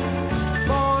 10,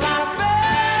 born on a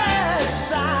bad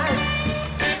sign.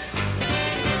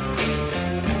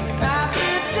 I've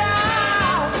been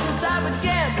down since I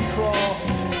began to crawl.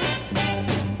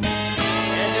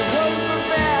 And it wasn't for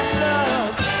bad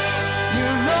luck, you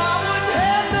know I wouldn't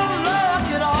have no luck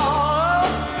at all.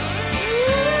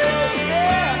 Ooh,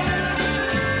 yeah.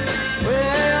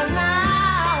 Well,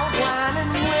 now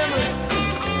whining women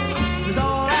is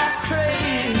all I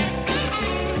crave.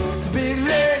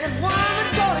 Big-legged woman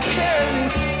gonna carry me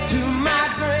to my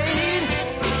grave.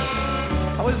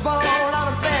 I was born on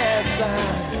a bad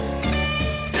sign.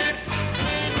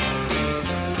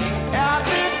 I've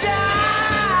been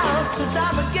down since I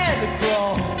began to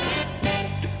crawl.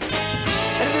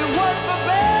 And if it wasn't for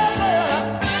bad luck,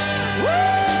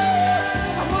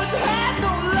 I wouldn't have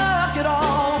no luck at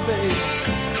all, baby.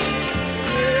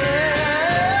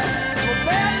 Yeah, I'm a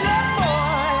bad luck boy.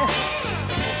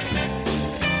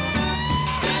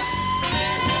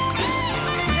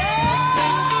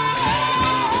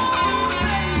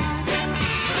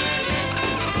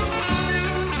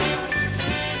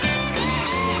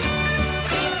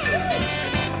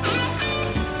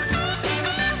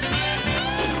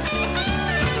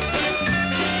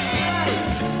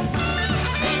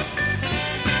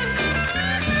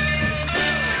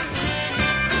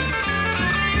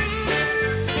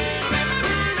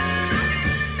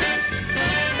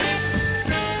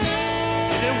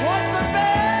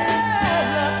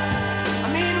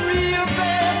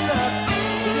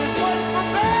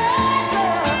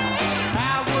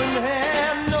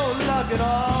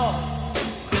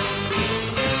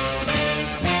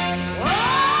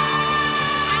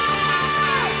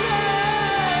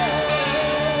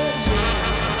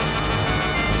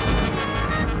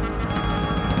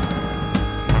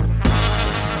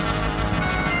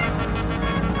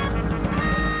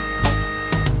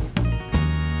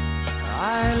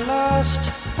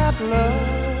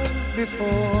 love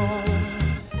before.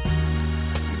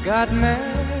 Got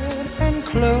mad and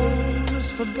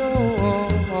closed the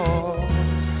door.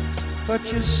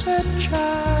 But you said,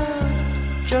 child,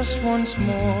 just once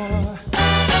more.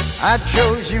 I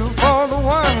chose you for the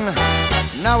one.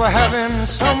 Now we're having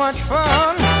so much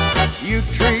fun. You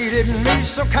treated me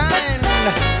so kind.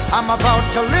 I'm about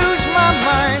to lose my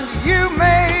mind. You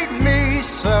made me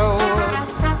so.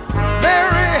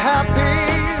 very happy.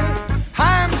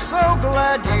 I'm so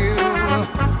glad you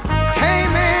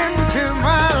came into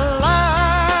my life.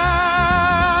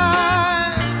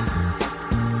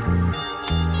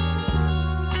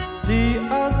 The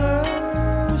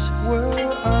others were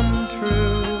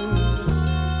untrue,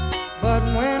 but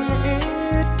when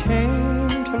it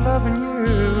came to loving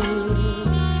you,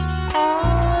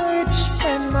 I'd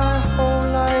spend my whole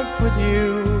life with you.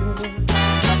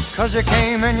 'Cause you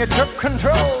came and you took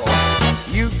control.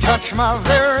 You touched my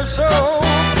very soul.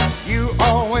 You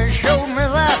always showed me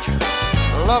that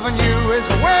loving you is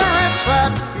where it's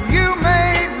at. You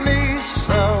made me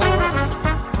so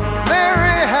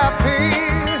very happy.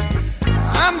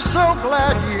 I'm so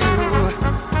glad you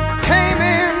came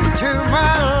into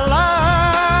my life.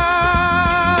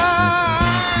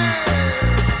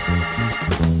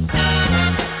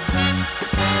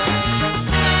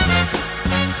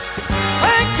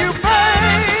 Thank you,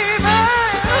 baby.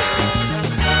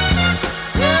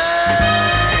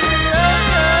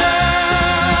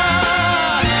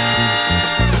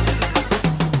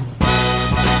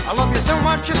 I love you so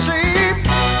much, you see.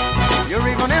 You're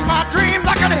even in my dreams.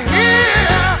 I can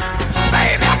hear,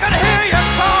 baby, I can hear you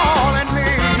calling me.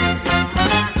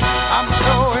 I'm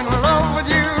so in love with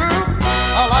you.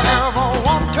 All I ever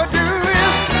want to do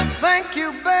is thank you,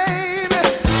 baby.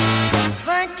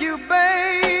 Thank you, baby.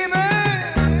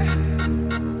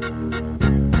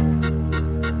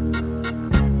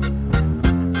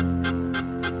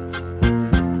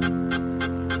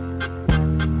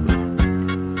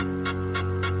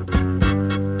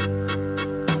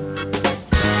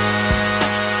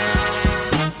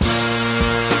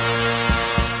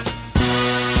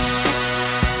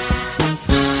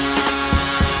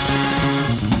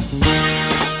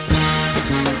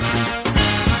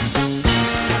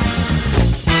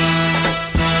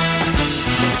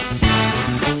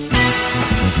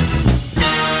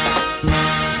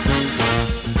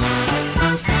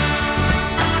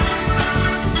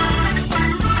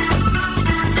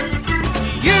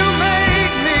 You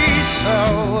made me so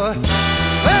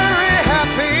very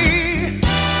happy.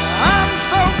 I'm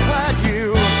so glad you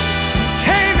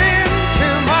came into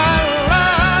my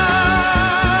life.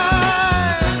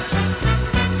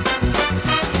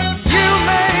 You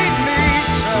made me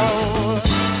so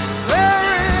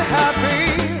very happy.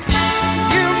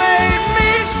 You made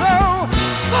me so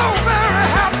very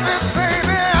happy,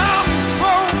 baby. I'm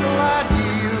so glad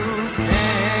you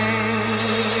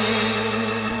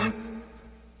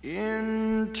came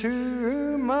into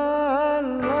my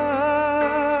life.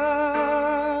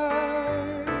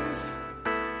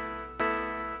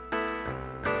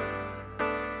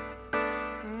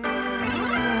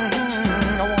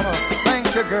 I wanna thank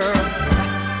you, girl,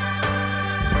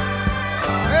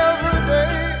 every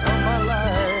day of my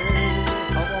life.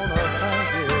 I wanna thank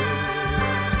you.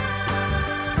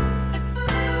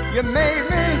 You made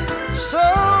me so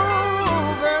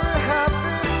very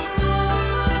happy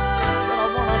that I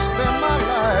wanna spend my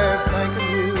life thanking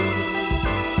you.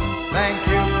 Thank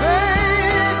you,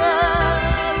 baby.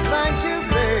 Thank you,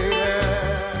 baby.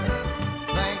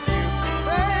 Thank you,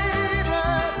 baby.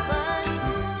 Thank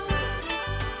you.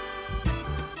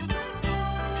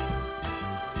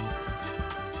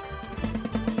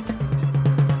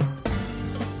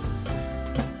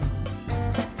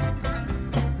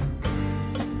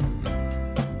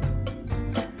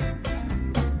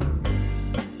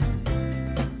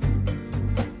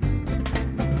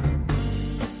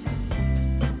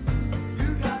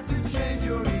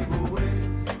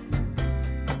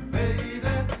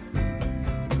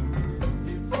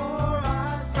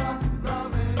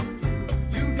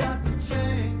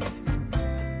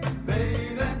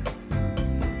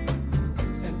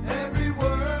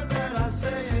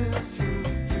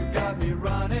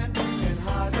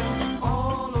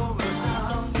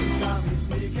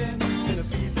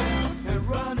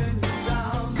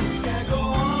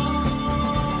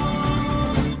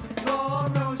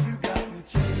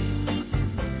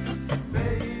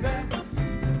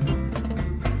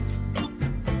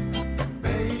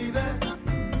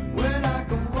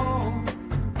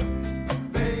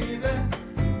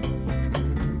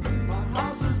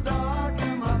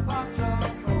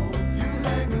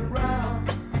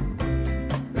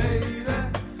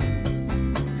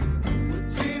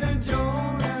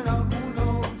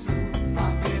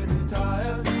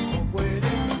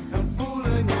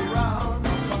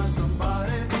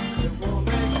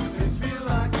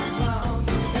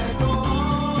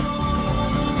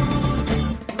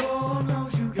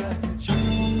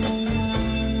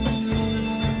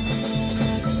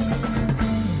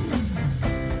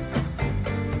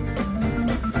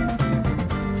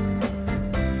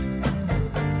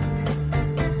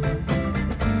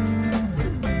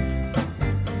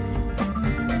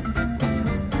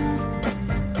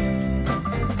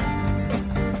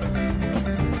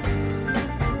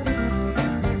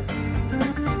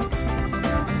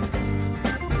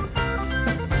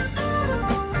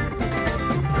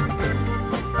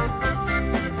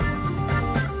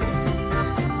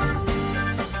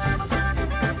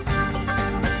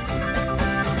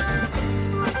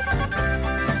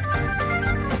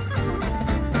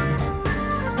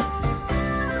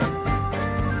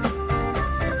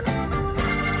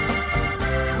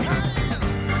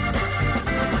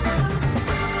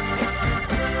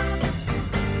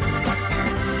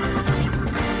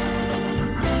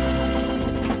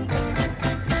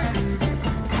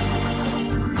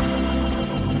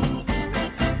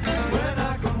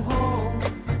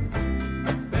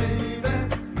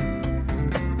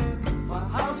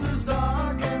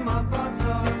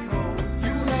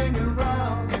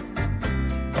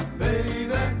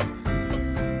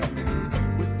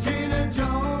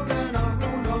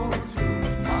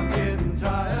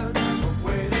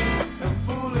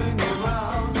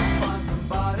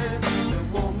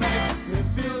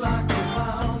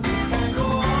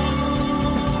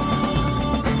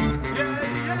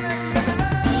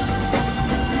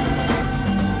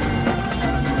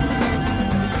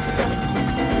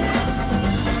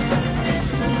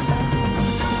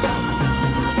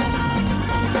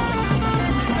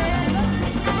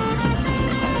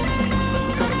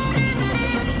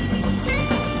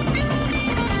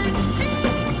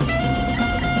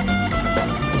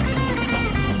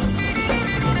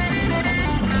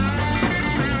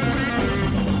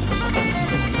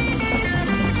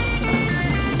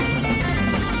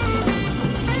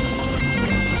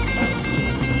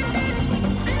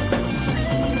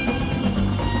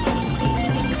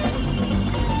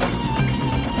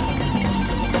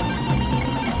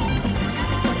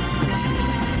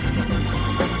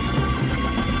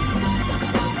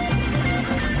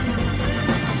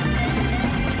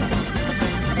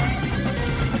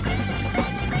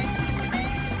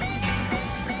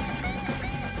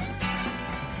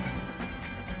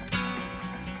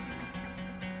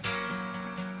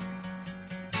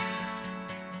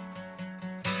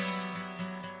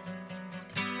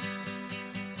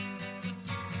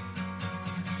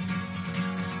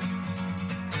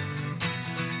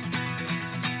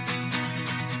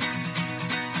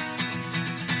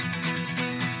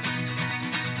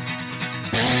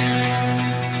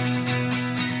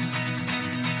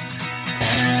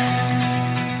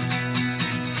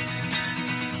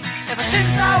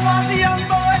 was a young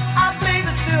boy, I played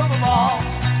the silver ball.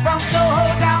 From Soho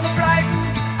down to Brighton,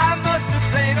 I must have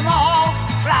played them all.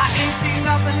 But I ain't seen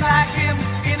nothing like him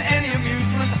in any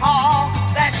amusement hall.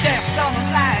 That deaf, dumb, and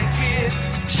blind kid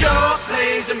sure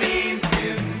plays a mean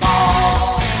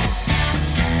pinball.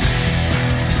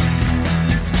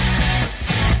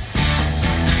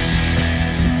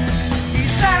 He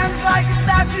stands like a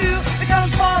statue,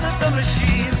 becomes part of the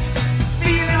machine.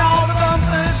 Feeling all the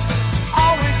bumpers,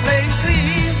 always playing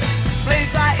clean. Plays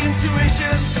by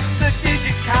intuition, the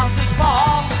digit counters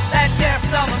fall. That deaf,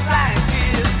 dumb, and blind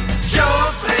kid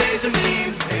sure plays a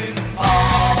mean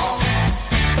pinball.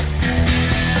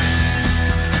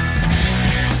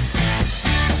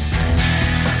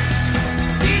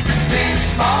 He's a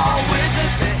pinball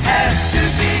wizard, there has to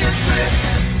be a twist.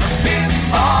 A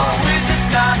pinball wizard's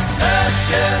got such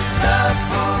a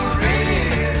subtle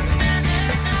wrist.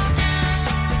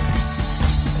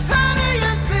 How do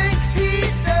you think he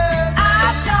does?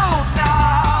 I don't know.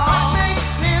 What makes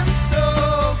him so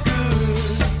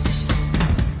good?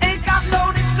 Ain't got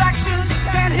no distractions,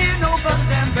 can't hear no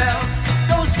buzzes and bells.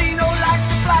 Don't see no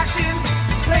lights flashing,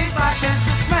 plays by sense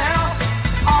of smell.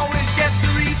 Always gets the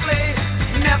replay,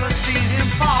 never seen him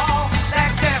fall.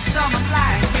 That deaf, dumb, and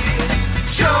blind kid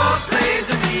sure plays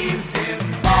a mean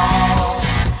pinball.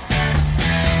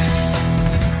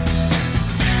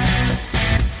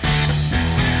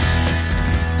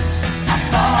 I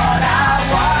thought I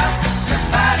was the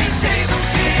body table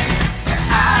king, and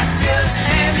I just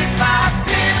handed my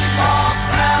pinball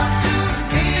crown to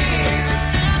him.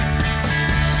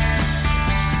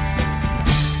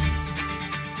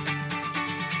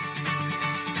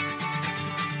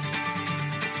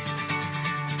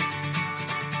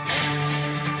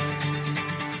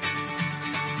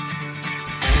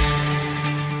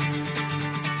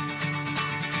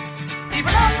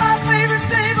 Even on my favorite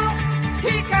table,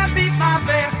 he can't beat my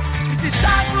best. His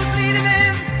disciples lead him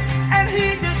in, and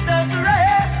he just does the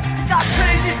rest. He's got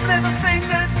crazy flipper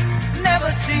fingers,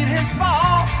 never seen him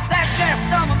fall. That deaf,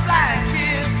 dumb, and blind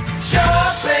kid sure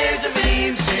plays a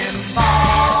mean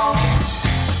pinball.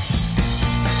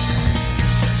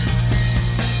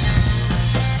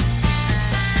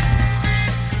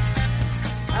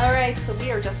 All right, so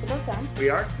we are just about done. We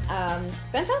are.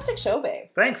 Fantastic show, babe.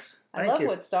 Thanks. I Thank love you.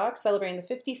 Woodstock, celebrating the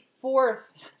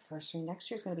 54th anniversary. Next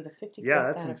year's going to be the 55th Yeah,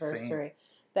 that's anniversary. insane.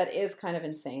 That is kind of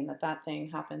insane that thing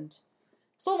happened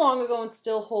so long ago and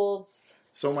still holds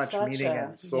So much such meaning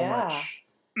and so much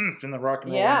in the rock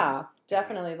and roll. Yeah,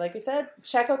 definitely. Like we said,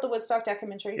 check out the Woodstock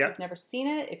documentary if Yep. you've never seen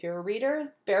it. If you're a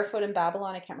reader, Barefoot in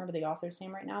Babylon, I can't remember the author's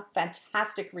name right now.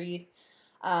 Fantastic read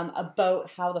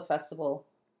about how the festival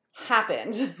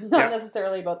happened. Not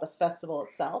necessarily about the festival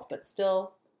itself, but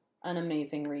still an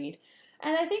amazing read.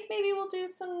 And I think maybe we'll do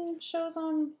some shows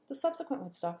on the subsequent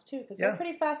Woodstocks too, because they're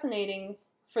pretty fascinating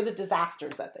for the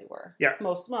disasters that they were. Yeah.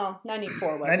 94 wasn't.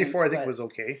 94 I think but was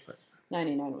okay. But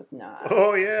 99 was not.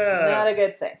 Oh, yeah. Not a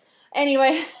good thing.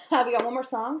 Anyway, we got one more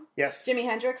song. Yes. Jimi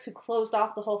Hendrix, who closed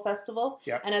off the whole festival.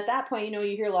 Yeah. And at that point, you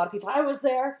hear a lot of people, I was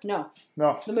there. No.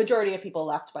 The majority of people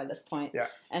left by this point. Yeah.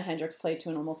 And Hendrix played to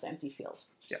an almost empty field.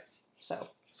 Yeah. So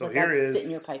here that's is sit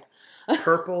in your pipe.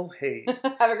 Purple Haze.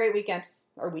 Have a great weekend.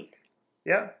 Or week.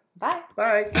 Yeah. Bye.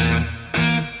 Bye.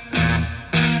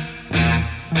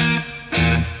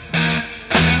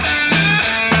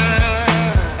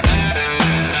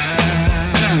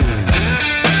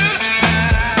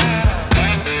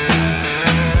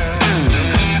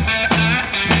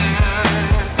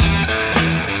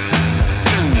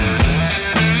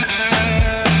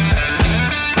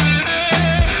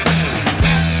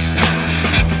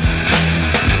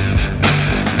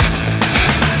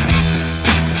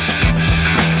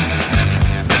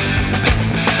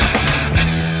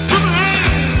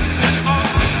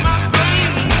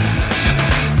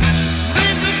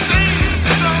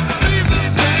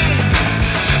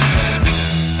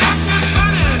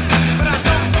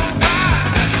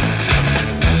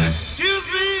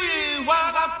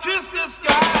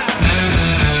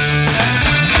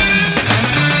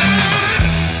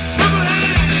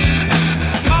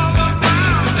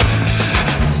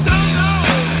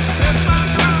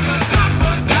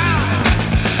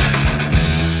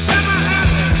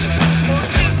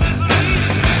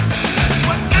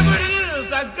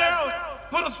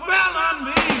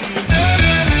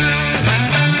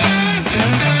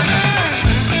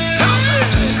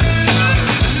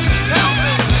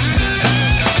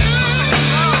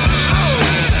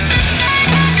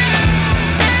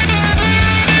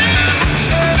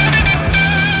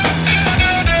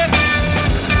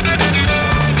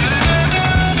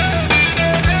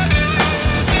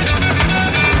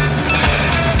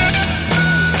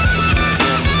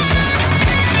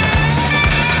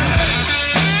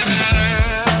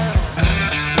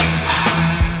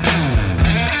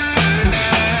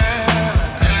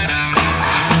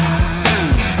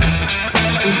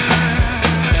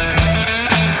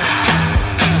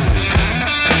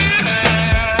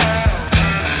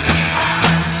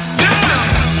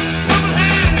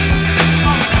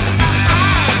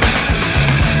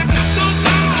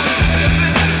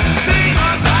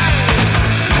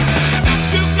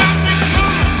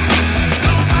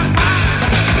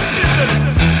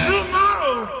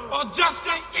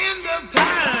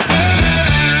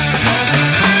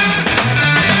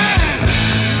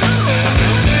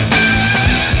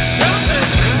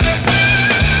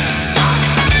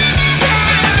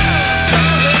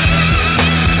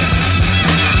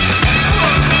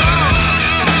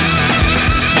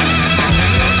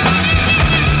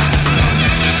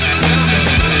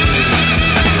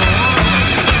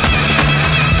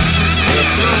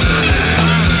 Bye.